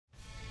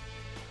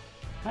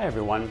Hi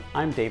everyone,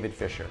 I'm David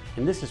Fisher,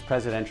 and this is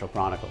Presidential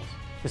Chronicles,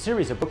 the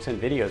series of books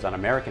and videos on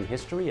American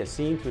history as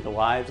seen through the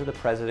lives of the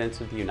presidents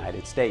of the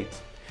United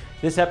States.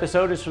 This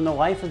episode is from the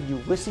life of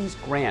Ulysses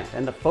Grant,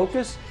 and the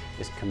focus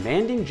is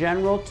Commanding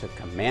General to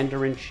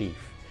Commander-in-Chief.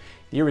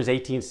 The year is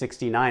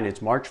 1869,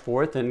 it's March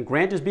 4th, and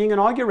Grant is being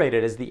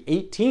inaugurated as the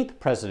 18th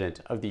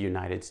President of the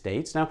United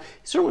States. Now,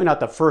 he's certainly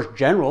not the first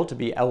general to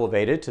be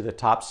elevated to the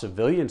top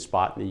civilian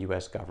spot in the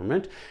U.S.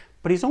 government,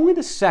 but he's only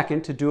the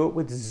second to do it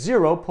with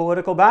zero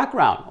political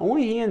background.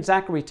 Only he and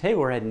Zachary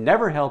Taylor had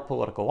never held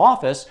political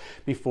office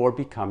before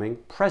becoming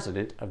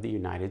President of the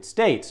United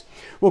States.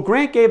 Well,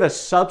 Grant gave a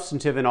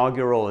substantive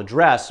inaugural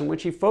address in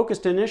which he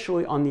focused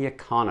initially on the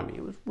economy.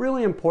 It was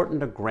really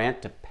important to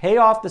Grant to pay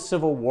off the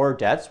Civil War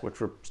debts,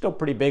 which were still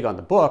pretty big on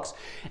the books,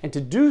 and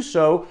to do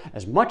so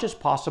as much as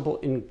possible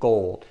in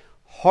gold.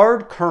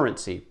 Hard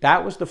currency,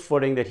 that was the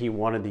footing that he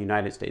wanted the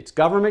United States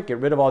government, get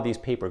rid of all these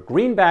paper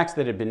greenbacks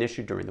that had been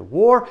issued during the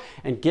war,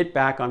 and get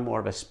back on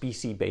more of a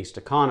specie-based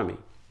economy.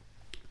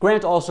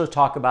 Grant also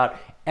talked about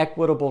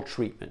equitable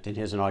treatment in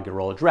his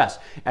inaugural address.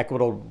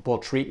 Equitable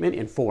treatment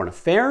in foreign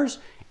affairs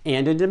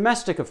and in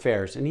domestic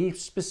affairs, and he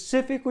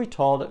specifically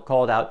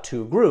called out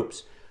two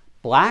groups,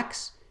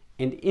 blacks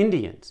and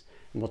Indians.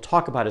 And we'll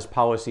talk about his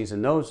policies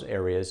in those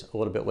areas a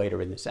little bit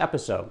later in this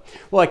episode.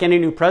 Well, like any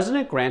new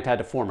president, Grant had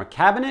to form a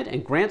cabinet,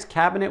 and Grant's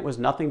cabinet was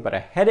nothing but a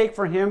headache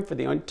for him for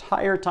the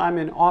entire time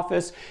in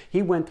office.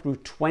 He went through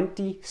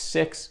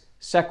 26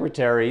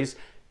 secretaries,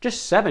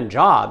 just 7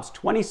 jobs,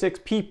 26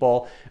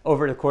 people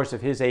over the course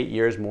of his 8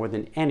 years, more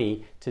than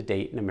any to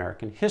date in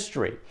American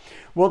history.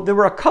 Well, there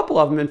were a couple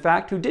of them, in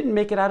fact, who didn't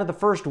make it out of the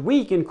first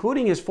week,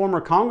 including his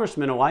former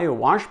congressman, Elihu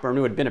Washburne,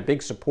 who had been a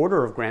big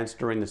supporter of Grant's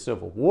during the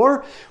Civil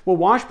War. Well,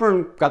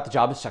 Washburne got the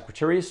job as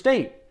Secretary of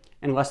State,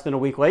 and less than a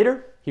week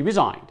later, he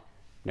resigned.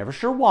 Never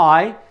sure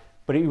why,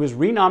 but he was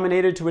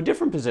renominated to a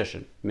different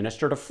position,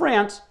 Minister to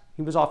France.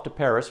 He was off to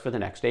Paris for the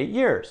next 8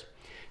 years.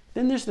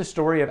 Then there's the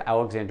story of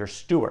Alexander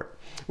Stewart.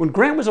 When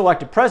Grant was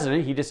elected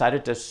president, he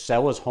decided to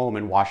sell his home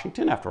in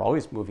Washington. After all,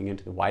 he's moving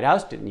into the White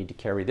House, didn't need to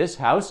carry this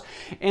house.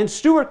 And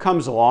Stewart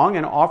comes along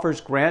and offers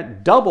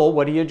Grant double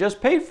what he had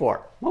just paid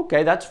for.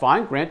 Okay, that's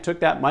fine. Grant took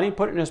that money,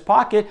 put it in his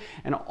pocket,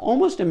 and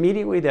almost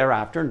immediately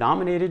thereafter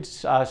nominated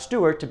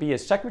Stewart to be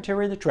his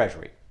Secretary of the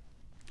Treasury.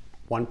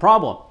 One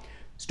problem,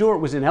 Stewart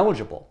was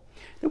ineligible.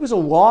 There was a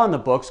law in the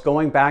books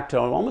going back to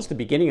almost the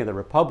beginning of the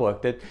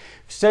Republic that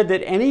said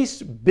that any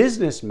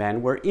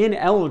businessmen were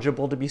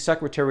ineligible to be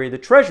Secretary of the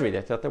Treasury.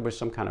 They thought there was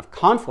some kind of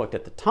conflict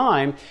at the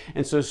time.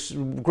 And so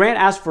Grant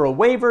asked for a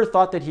waiver,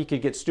 thought that he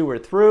could get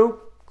Stewart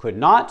through. Could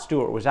not.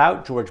 Stewart was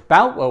out. George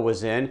Boutwell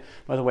was in.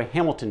 By the way,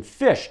 Hamilton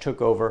Fish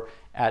took over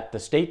at the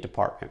State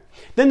Department.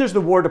 Then there's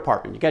the War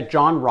Department. You got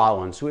John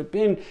Rawlins, who had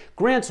been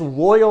Grant's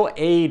loyal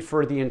aide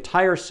for the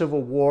entire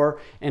Civil War,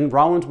 and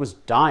Rawlins was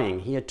dying.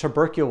 He had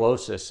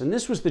tuberculosis, and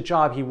this was the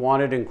job he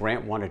wanted, and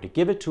Grant wanted to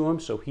give it to him,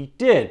 so he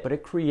did. But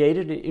it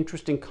created an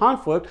interesting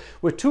conflict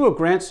with two of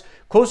Grant's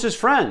closest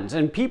friends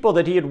and people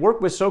that he had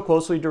worked with so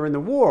closely during the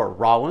war,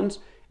 Rawlins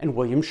and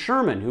William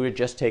Sherman, who had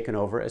just taken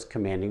over as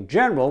commanding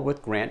general,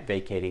 with Grant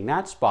vacating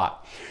that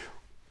spot.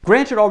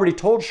 Grant had already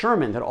told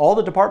Sherman that all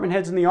the department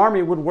heads in the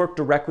Army would work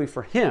directly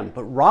for him,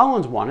 but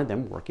Rawlins wanted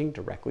them working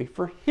directly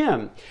for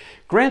him.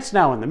 Grant's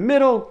now in the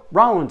middle.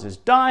 Rawlins is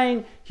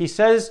dying. He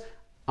says,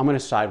 I'm going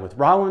to side with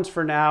Rawlins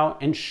for now,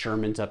 and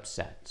Sherman's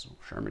upset. So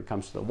Sherman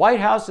comes to the White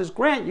House, says,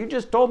 Grant, you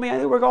just told me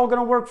they were all going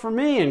to work for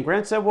me. And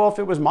Grant said, well, if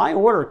it was my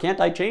order, can't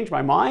I change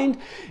my mind?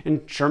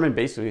 And Sherman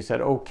basically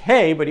said,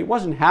 okay, but he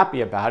wasn't happy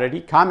about it.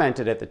 He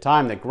commented at the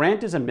time that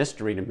Grant is a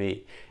mystery to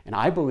me, and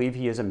I believe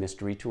he is a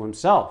mystery to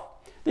himself.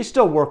 They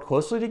still worked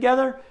closely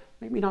together,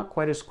 maybe not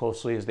quite as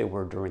closely as they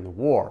were during the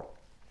war.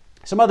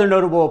 Some other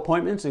notable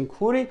appointments,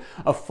 including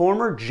a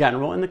former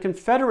general in the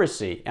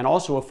Confederacy and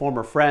also a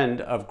former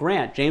friend of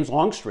Grant, James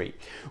Longstreet.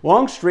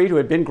 Longstreet, who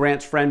had been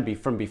Grant's friend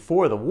from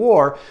before the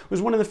war,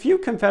 was one of the few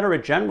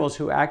Confederate generals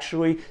who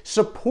actually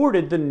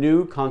supported the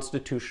new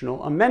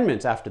constitutional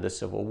amendments after the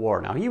Civil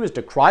War. Now, he was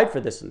decried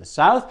for this in the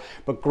South,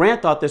 but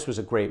Grant thought this was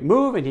a great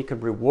move, and he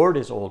could reward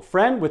his old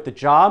friend with the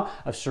job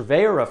of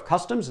surveyor of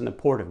customs in the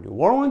port of New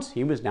Orleans.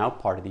 He was now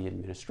part of the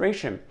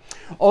administration.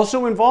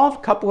 Also involved,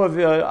 a couple of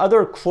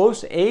other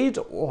close aides,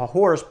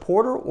 Horace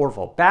Porter,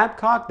 Orville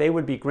Babcock. They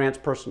would be Grant's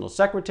personal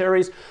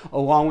secretaries,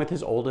 along with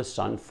his oldest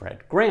son, Fred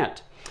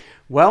Grant.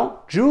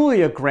 Well,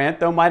 Julia Grant,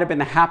 though, might have been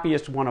the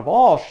happiest one of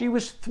all. She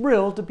was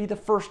thrilled to be the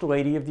First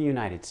Lady of the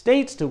United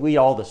States, to lead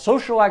all the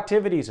social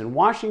activities in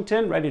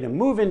Washington, ready to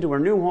move into her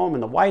new home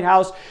in the White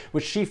House,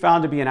 which she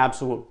found to be an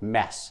absolute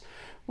mess.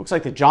 Looks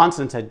like the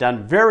Johnsons had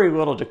done very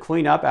little to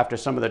clean up after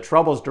some of the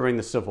troubles during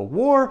the Civil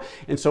War,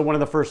 and so one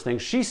of the first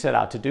things she set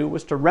out to do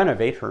was to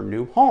renovate her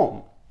new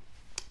home.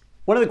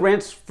 One of the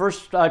Grant's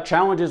first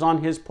challenges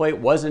on his plate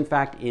was, in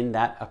fact, in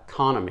that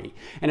economy,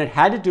 and it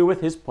had to do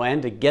with his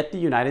plan to get the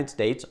United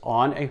States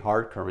on a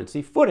hard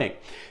currency footing.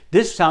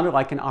 This sounded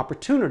like an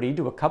opportunity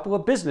to a couple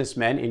of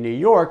businessmen in New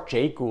York,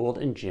 Jay Gould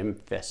and Jim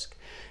Fisk.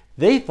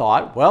 They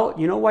thought, well,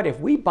 you know what, if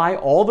we buy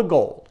all the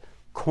gold,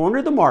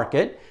 corner the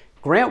market,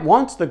 Grant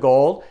wants the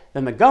gold,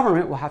 then the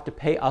government will have to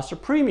pay us a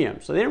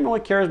premium. So they didn't really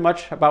care as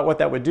much about what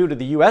that would do to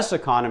the U.S.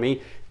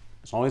 economy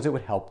as long as it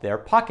would help their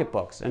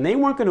pocketbooks. And they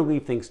weren't going to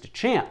leave things to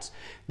chance.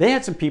 They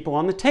had some people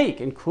on the take,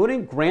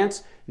 including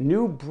Grant's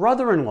new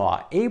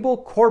brother-in-law. Abel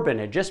Corbin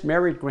had just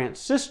married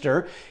Grant's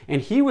sister,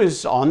 and he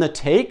was on the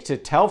take to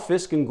tell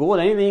Fisk and Gould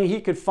anything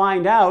he could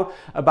find out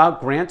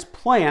about Grant's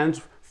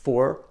plans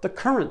for the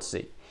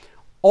currency.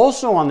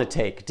 Also on the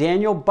take,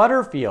 Daniel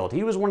Butterfield.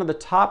 He was one of the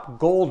top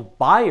gold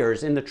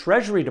buyers in the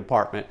Treasury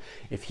Department.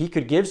 If he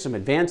could give some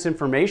advance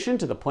information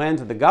to the plans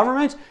of the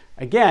government,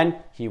 again,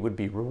 he would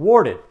be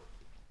rewarded.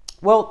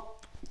 Well,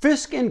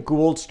 Fisk and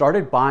Gould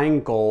started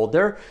buying gold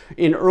there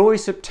in early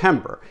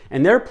September,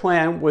 and their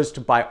plan was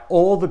to buy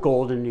all the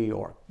gold in New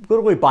York,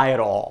 literally buy it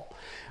all.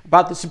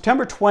 About the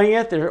September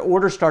 20th, their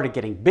orders started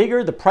getting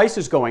bigger. The price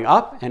is going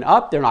up and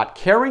up. They're not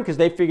caring because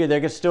they figure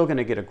they're still going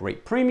to get a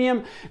great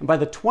premium. And by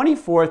the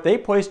 24th, they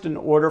placed an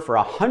order for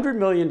 $100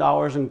 million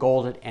in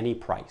gold at any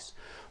price.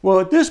 Well,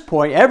 at this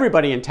point,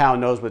 everybody in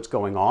town knows what's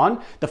going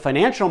on. The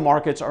financial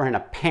markets are in a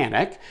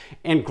panic,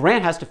 and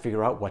Grant has to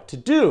figure out what to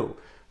do.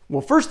 Well,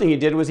 first thing he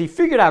did was he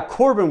figured out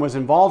Corbin was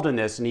involved in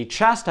this, and he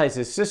chastised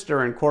his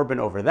sister and Corbin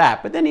over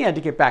that, but then he had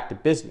to get back to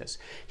business.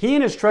 He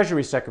and his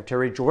Treasury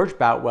Secretary, George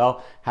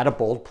Boutwell, had a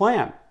bold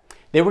plan.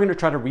 They were going to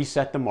try to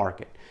reset the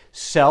market,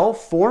 sell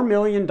 $4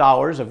 million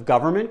of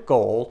government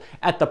gold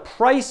at the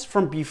price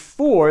from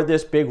before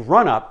this big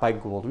run-up by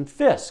Gould and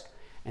Fisk.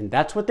 And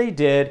that's what they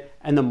did,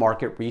 and the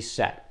market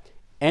reset.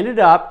 Ended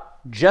up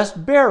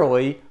just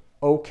barely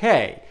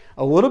okay.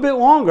 A little bit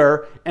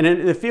longer,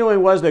 and the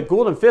feeling was that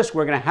Gould and Fisk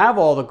were going to have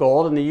all the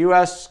gold and the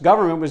U.S.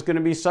 government was going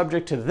to be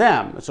subject to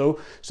them. So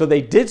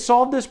they did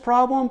solve this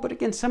problem, but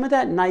again, some of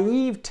that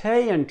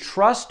naivete and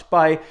trust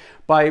by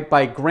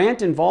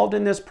Grant involved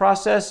in this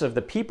process of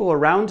the people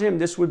around him,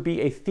 this would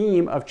be a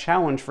theme of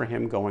challenge for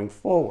him going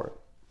forward.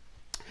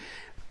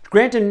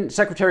 Grant and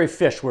Secretary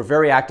Fisk were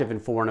very active in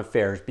foreign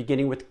affairs,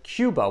 beginning with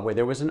Cuba, where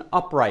there was an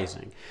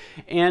uprising.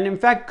 And in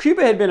fact,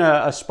 Cuba had been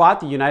a spot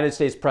the United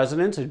States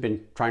presidents had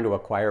been trying to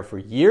acquire for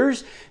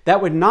years.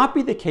 That would not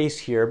be the case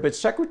here, but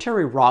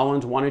Secretary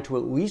Rawlins wanted to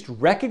at least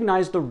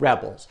recognize the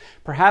rebels,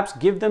 perhaps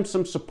give them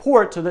some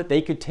support so that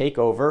they could take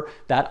over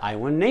that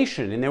island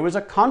nation. And there was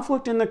a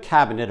conflict in the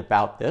cabinet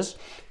about this.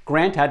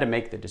 Grant had to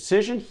make the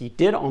decision. He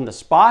did on the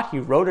spot. He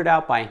wrote it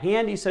out by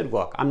hand. He said,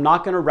 look, I'm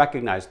not going to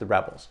recognize the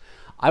rebels.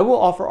 I will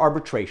offer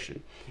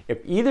arbitration.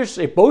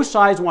 If both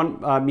sides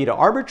want me to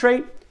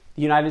arbitrate,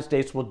 the United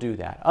States will do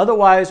that.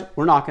 Otherwise,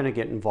 we're not going to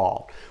get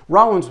involved.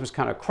 Rawlins was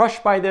kind of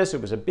crushed by this.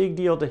 It was a big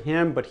deal to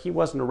him, but he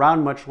wasn't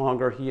around much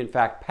longer. He, in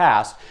fact,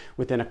 passed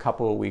within a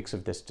couple of weeks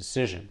of this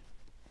decision.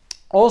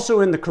 Also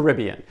in the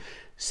Caribbean,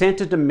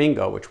 Santo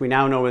Domingo, which we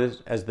now know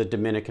as the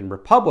Dominican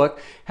Republic,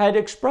 had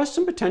expressed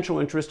some potential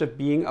interest of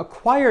being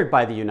acquired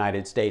by the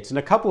United States. And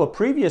a couple of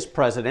previous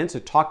presidents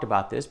had talked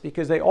about this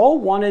because they all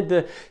wanted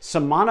the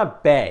Samana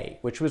Bay,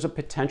 which was a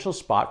potential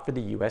spot for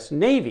the U.S.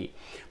 Navy.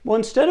 Well,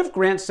 instead of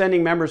Grant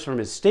sending members from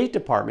his State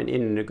Department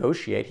in to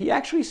negotiate, he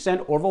actually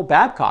sent Orville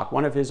Babcock,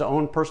 one of his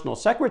own personal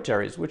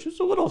secretaries, which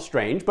is a little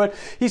strange, but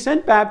he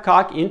sent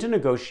Babcock in to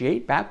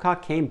negotiate.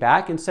 Babcock came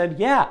back and said,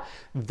 yeah,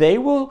 they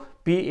will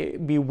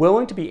be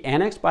willing to be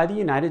annexed by the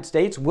United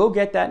States. We'll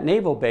get that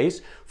naval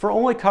base for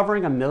only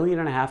covering $1.5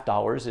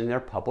 million in their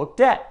public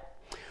debt.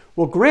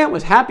 Well, Grant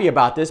was happy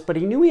about this, but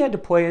he knew he had to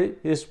play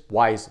this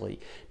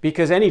wisely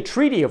because any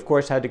treaty, of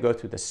course, had to go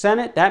through the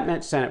Senate. That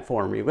meant Senate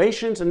Foreign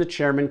Relations and the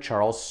chairman,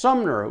 Charles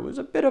Sumner, who was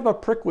a bit of a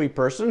prickly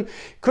person,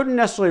 couldn't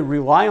necessarily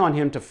rely on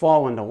him to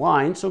fall into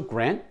line, so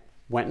Grant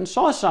went and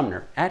saw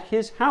Sumner at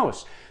his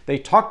house. They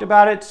talked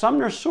about it.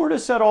 Sumner sort of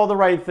said all the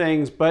right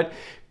things, but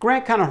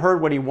Grant kind of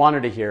heard what he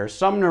wanted to hear.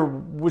 Sumner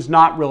was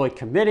not really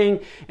committing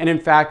and, in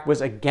fact,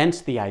 was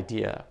against the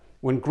idea.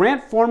 When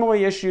Grant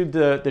formally issued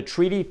the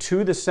treaty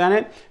to the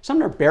Senate,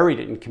 Sumner buried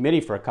it in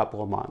committee for a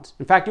couple of months.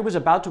 In fact, it was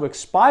about to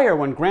expire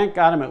when Grant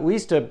got him at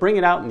least to bring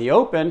it out in the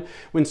open.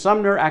 When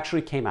Sumner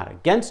actually came out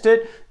against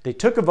it, they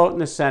took a vote in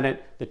the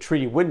Senate, the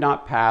treaty would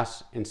not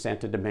pass, and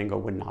Santo Domingo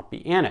would not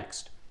be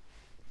annexed.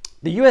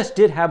 The U.S.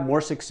 did have more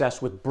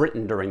success with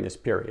Britain during this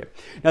period.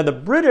 Now, the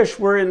British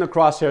were in the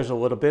crosshairs a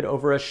little bit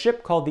over a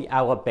ship called the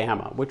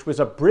Alabama, which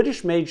was a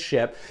British-made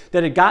ship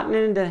that had gotten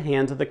into the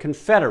hands of the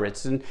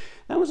Confederates. And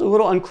that was a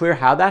little unclear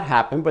how that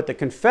happened, but the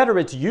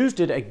Confederates used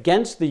it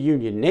against the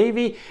Union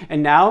Navy,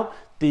 and now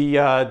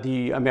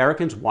the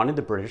Americans wanted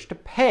the British to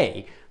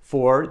pay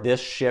for this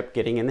ship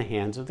getting in the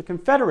hands of the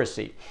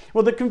Confederacy.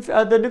 Well,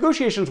 the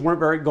negotiations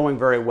weren't going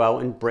very well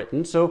in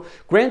Britain, so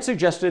Grant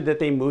suggested that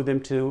they move them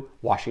to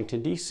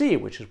Washington, D.C.,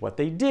 which is what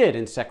they did,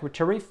 and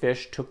Secretary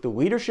Fisk took the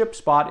leadership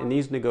spot in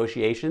these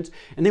negotiations,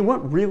 and they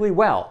went really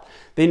well.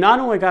 They not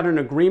only got an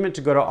agreement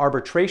to go to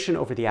arbitration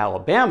over the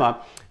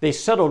Alabama, they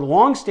settled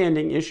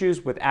long-standing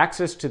issues with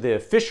access to the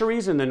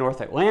fisheries in the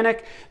North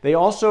Atlantic. They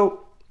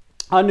also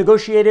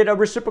negotiated a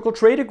reciprocal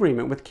trade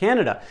agreement with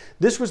Canada.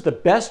 This was the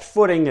best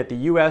footing that the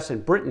U.S.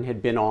 and Britain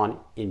had been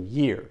on in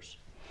years.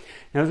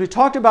 Now, as we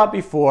talked about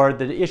before,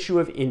 the issue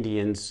of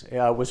Indians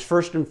was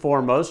first and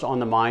foremost on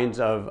the minds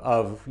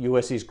of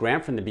Ulysses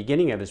Grant from the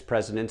beginning of his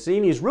presidency,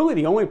 and he's really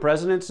the only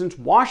president since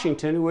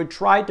Washington who had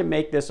tried to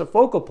make this a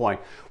focal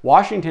point.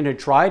 Washington had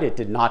tried, it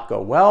did not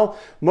go well.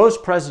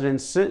 Most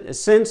presidents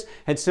since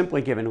had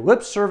simply given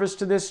lip service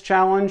to this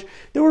challenge.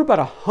 There were about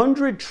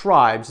 100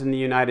 tribes in the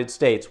United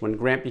States when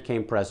Grant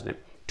became president,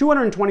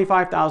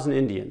 225,000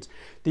 Indians.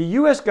 The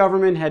U.S.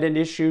 government had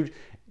issued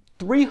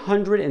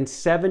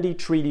 370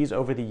 treaties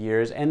over the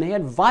years, and they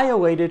had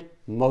violated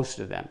most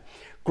of them.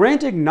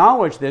 Grant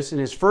acknowledged this in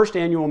his first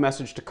annual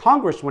message to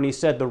Congress when he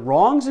said the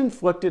wrongs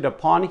inflicted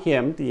upon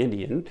him, the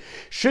Indian,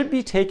 should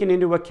be taken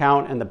into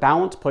account and the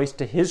balance placed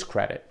to his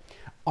credit.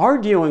 Our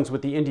dealings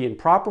with the Indian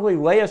properly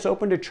lay us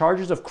open to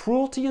charges of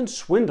cruelty and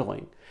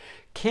swindling.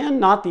 Can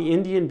not the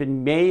Indian be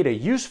made a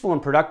useful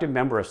and productive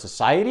member of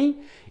society?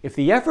 If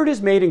the effort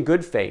is made in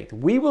good faith,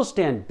 we will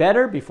stand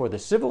better before the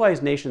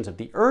civilized nations of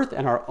the earth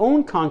and our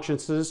own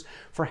consciences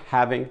for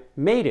having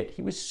made it.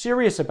 He was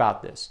serious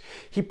about this.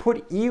 He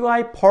put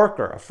Eli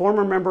Parker, a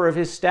former member of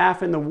his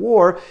staff in the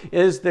war,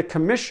 as the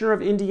Commissioner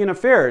of Indian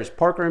Affairs.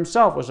 Parker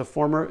himself was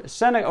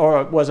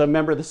a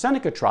member of the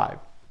Seneca tribe.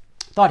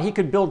 Thought he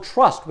could build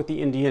trust with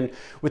the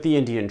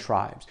Indian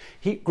tribes.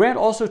 Grant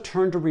also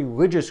turned to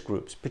religious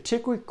groups,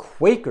 particularly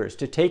Quakers,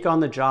 to take on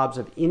the jobs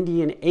of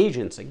Indian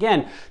agents,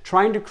 again,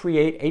 trying to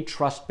create a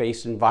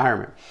trust-based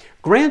environment.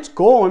 Grant's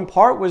goal, in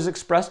part, was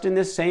expressed in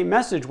this same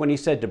message when he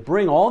said to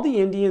bring all the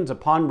Indians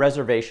upon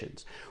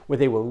reservations, where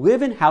they will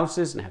live in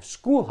houses and have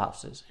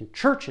schoolhouses and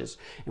churches,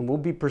 and will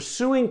be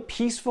pursuing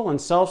peaceful and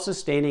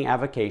self-sustaining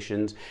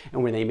avocations,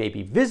 and where they may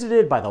be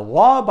visited by the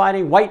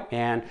law-abiding white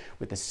man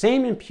with the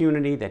same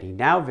impunity that he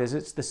now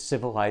visits the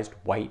civilized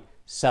white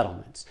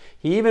settlements.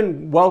 He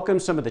even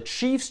welcomed some of the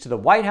chiefs to the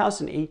White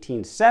House in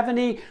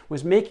 1870,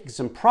 was making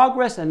some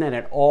progress, and then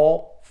it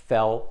all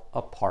fell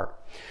apart.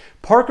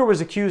 Parker was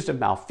accused of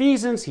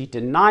malfeasance. He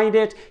denied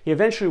it. He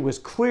eventually was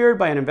cleared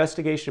by an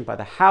investigation by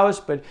the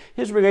House, but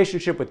his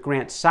relationship with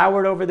Grant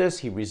soured over this.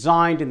 He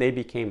resigned and they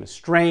became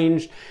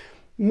estranged.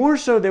 More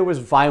so, there was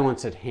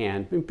violence at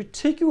hand. In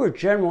particular,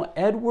 General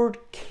Edward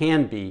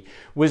Canby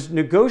was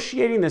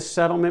negotiating the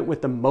settlement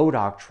with the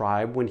Modoc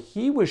tribe when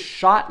he was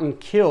shot and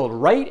killed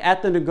right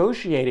at the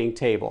negotiating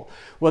table.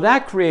 Well,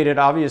 that created,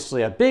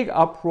 obviously, a big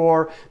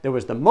uproar. There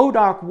was the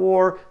Modoc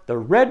War, the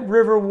Red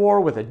River War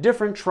with a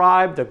different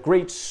tribe, the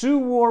Great Sioux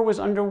War was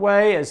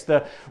underway as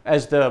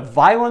the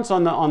violence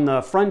on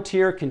the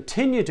frontier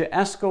continued to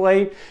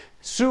escalate.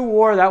 Sioux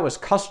War, that was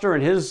Custer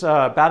and his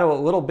battle at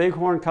Little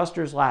Bighorn,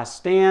 Custer's last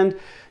stand.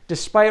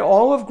 Despite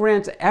all of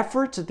Grant's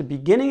efforts at the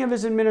beginning of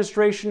his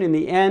administration, in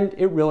the end,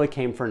 it really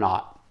came for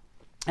naught.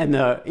 And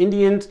the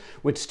Indians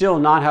would still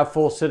not have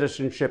full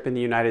citizenship in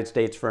the United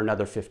States for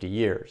another 50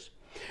 years.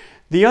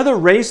 The other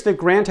race that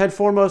Grant had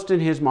foremost in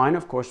his mind,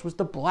 of course, was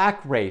the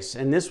black race.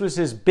 And this was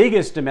his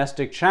biggest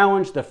domestic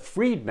challenge, the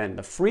freedmen,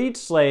 the freed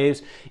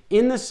slaves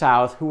in the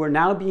South who were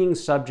now being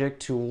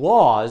subject to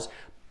laws,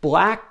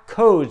 black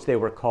codes they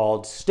were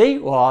called,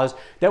 state laws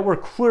that were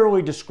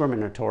clearly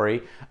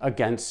discriminatory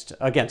against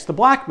the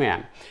black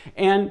man.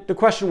 And the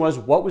question was,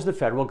 what was the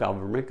federal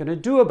government going to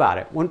do about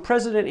it? When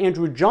President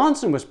Andrew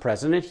Johnson was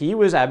president, he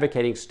was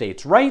advocating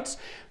states' rights.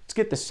 Let's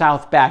get the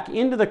South back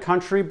into the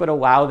country, but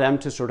allow them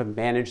to sort of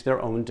manage their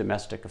own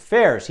domestic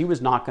affairs. He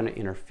was not going to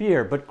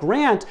interfere. But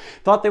Grant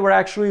thought they were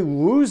actually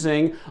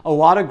losing a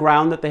lot of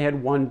ground that they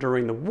had won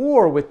during the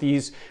war with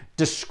these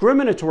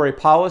discriminatory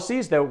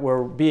policies that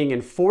were being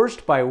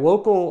enforced by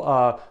local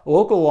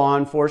law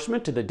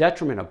enforcement to the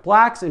detriment of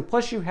blacks. And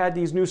plus you had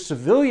these new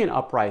civilian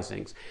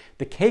uprisings.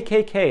 The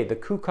KKK, the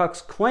Ku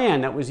Klux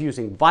Klan, that was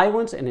using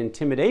violence and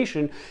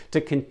intimidation to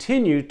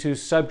continue to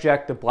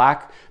subject the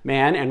black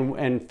man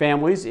and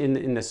families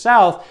in the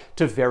South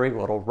to very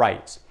little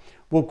rights.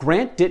 Well,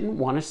 Grant didn't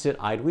want to sit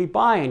idly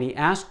by, and he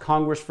asked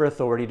Congress for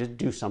authority to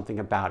do something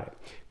about it.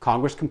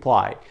 Congress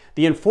complied.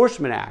 The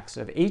Enforcement Acts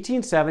of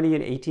 1870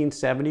 and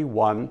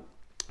 1871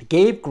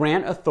 gave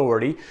Grant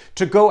authority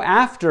to go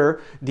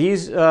after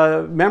these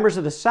members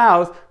of the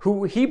South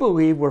who he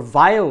believed were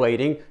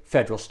violating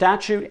federal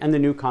statute and the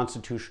new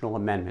constitutional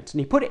amendments.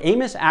 And he put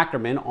Amos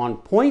Ackerman on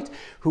point,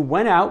 who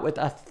went out with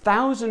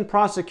 1,000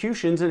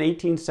 prosecutions in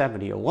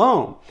 1870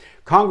 alone.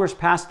 Congress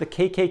passed the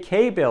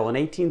KKK bill in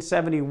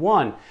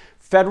 1871.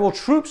 Federal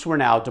troops were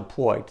now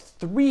deployed.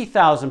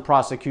 3,000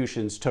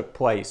 prosecutions took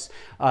place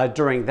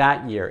during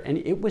that year, and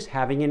it was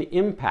having an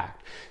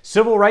impact.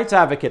 Civil rights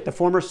advocate, the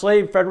former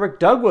slave Frederick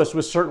Douglass,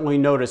 was certainly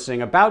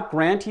noticing. About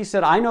Grant, he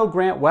said, "I know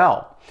Grant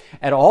well.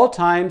 At all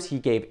times, he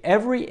gave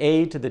every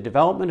aid to the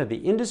development of the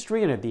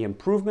industry and of the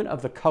improvement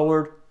of the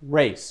colored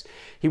race."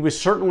 He was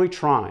certainly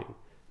trying,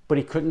 but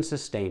he couldn't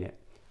sustain it.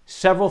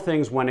 Several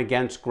things went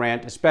against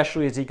Grant,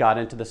 especially as he got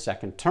into the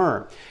second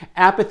term.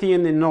 Apathy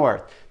in the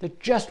North. There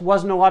just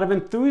wasn't a lot of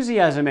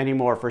enthusiasm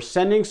anymore for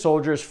sending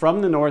soldiers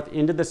from the North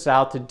into the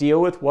South to deal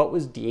with what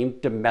was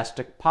deemed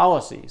domestic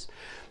policies.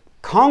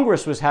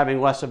 Congress was having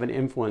less of an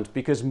influence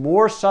because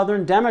more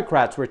Southern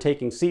Democrats were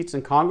taking seats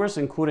in Congress,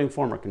 including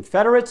former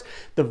Confederates.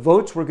 The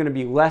votes were going to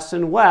be less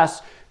and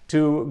less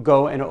to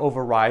go and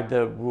override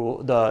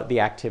the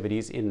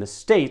activities in the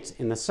states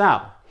in the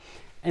South.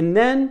 And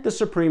then the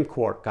Supreme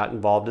Court got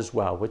involved as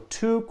well with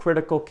two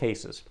critical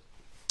cases.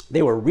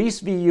 They were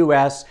Reese v.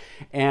 U.S.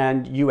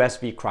 and U.S.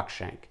 v.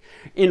 Cruikshank.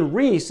 In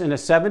Reese, in a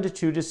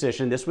 7-2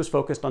 decision, this was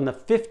focused on the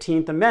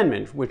 15th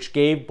Amendment, which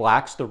gave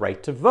blacks the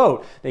right to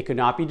vote. They could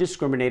not be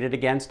discriminated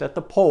against at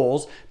the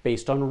polls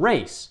based on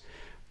race.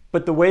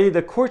 But the way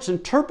the courts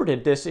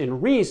interpreted this in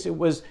Reese, it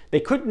was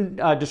they couldn't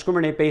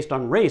discriminate based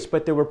on race,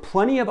 but there were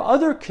plenty of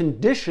other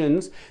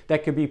conditions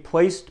that could be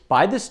placed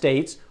by the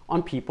states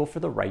on people for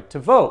the right to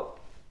vote.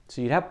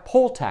 So you'd have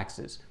poll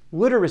taxes,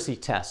 literacy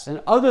tests,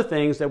 and other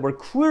things that were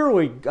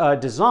clearly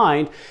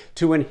designed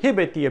to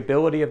inhibit the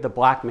ability of the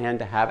black man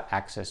to have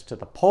access to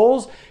the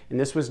polls. And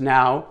this was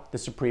now the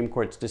Supreme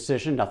Court's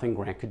decision. Nothing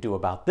Grant could do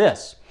about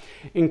this.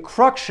 In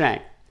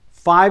Cruikshank,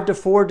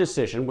 5-4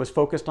 decision was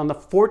focused on the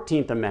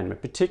 14th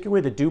Amendment,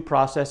 particularly the due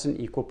process and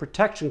equal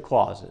protection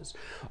clauses.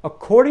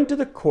 According to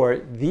the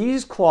court,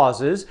 these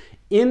clauses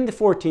in the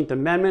 14th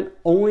Amendment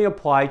only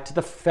applied to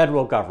the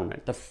federal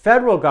government. The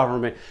federal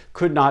government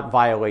could not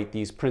violate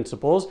these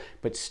principles,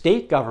 but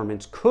state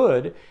governments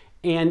could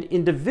and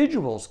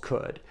individuals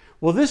could.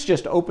 Well, this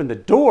just opened the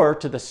door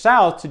to the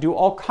South to do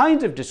all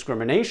kinds of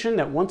discrimination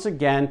that, once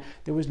again,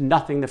 there was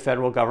nothing the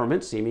federal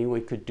government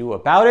seemingly could do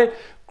about it.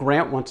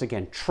 Grant once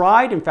again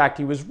tried. In fact,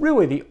 he was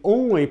really the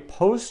only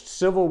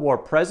post-Civil War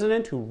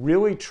president who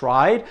really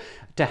tried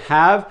to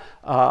have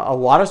a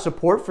lot of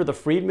support for the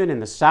freedmen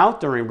in the South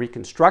during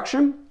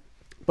Reconstruction.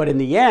 But in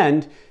the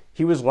end,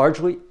 he was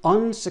largely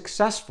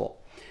unsuccessful.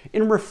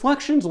 In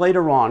reflections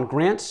later on,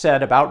 Grant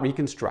said about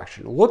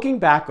Reconstruction, looking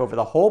back over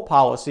the whole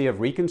policy of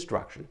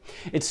Reconstruction,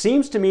 it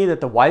seems to me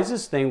that the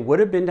wisest thing would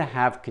have been to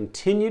have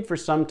continued for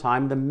some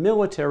time the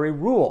military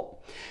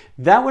rule.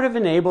 That would have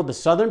enabled the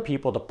Southern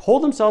people to pull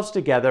themselves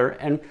together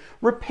and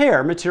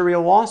repair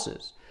material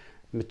losses.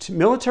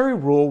 Military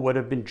rule would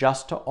have been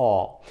just to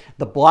all.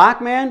 The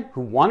black man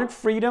who wanted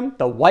freedom,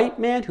 the white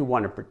man who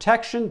wanted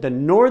protection, the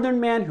northern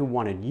man who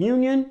wanted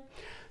union.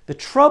 The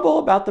trouble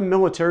about the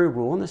military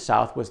rule in the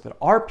South was that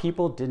our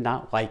people did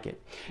not like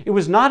it. It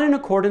was not in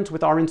accordance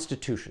with our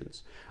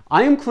institutions.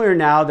 I am clear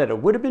now that it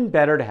would have been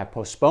better to have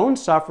postponed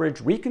suffrage,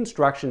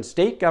 Reconstruction,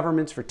 state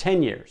governments for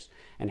 10 years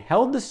and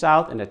held the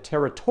South in a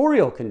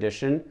territorial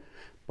condition,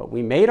 but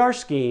we made our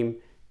scheme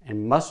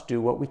and must do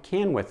what we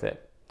can with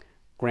it.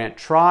 Grant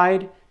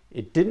tried,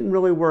 it didn't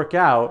really work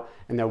out,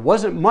 and there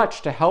wasn't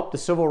much to help the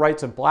civil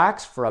rights of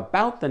blacks for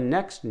about the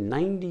next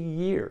 90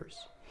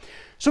 years.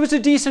 So it's a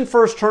decent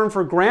first term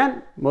for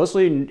Grant.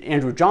 Mostly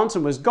Andrew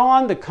Johnson was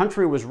gone. The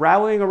country was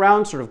rallying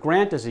around sort of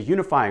Grant as a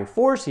unifying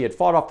force. He had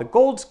fought off the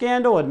Gould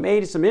scandal, had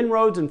made some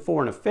inroads in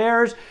foreign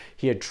affairs.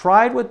 He had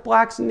tried with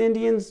blacks and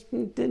Indians.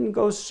 It didn't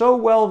go so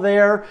well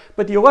there,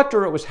 but the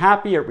electorate was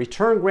happy. It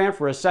returned Grant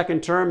for a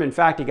second term. In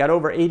fact, he got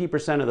over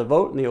 80% of the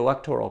vote in the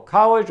Electoral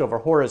College over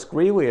Horace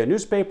Greeley, a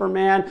newspaper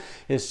man.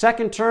 His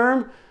second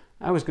term,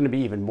 that was going to be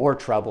even more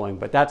troubling,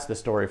 but that's the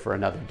story for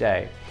another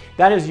day.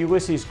 That is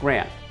Ulysses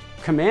Grant,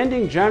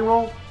 commanding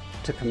general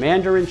to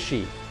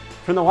commander-in-chief.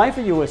 From the life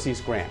of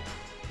Ulysses Grant.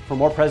 For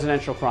more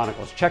presidential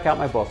chronicles, check out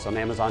my books on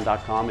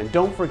Amazon.com, and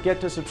don't forget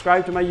to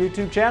subscribe to my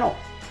YouTube channel.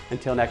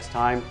 Until next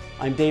time,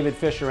 I'm David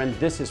Fisher, and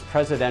this is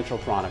Presidential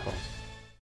Chronicles.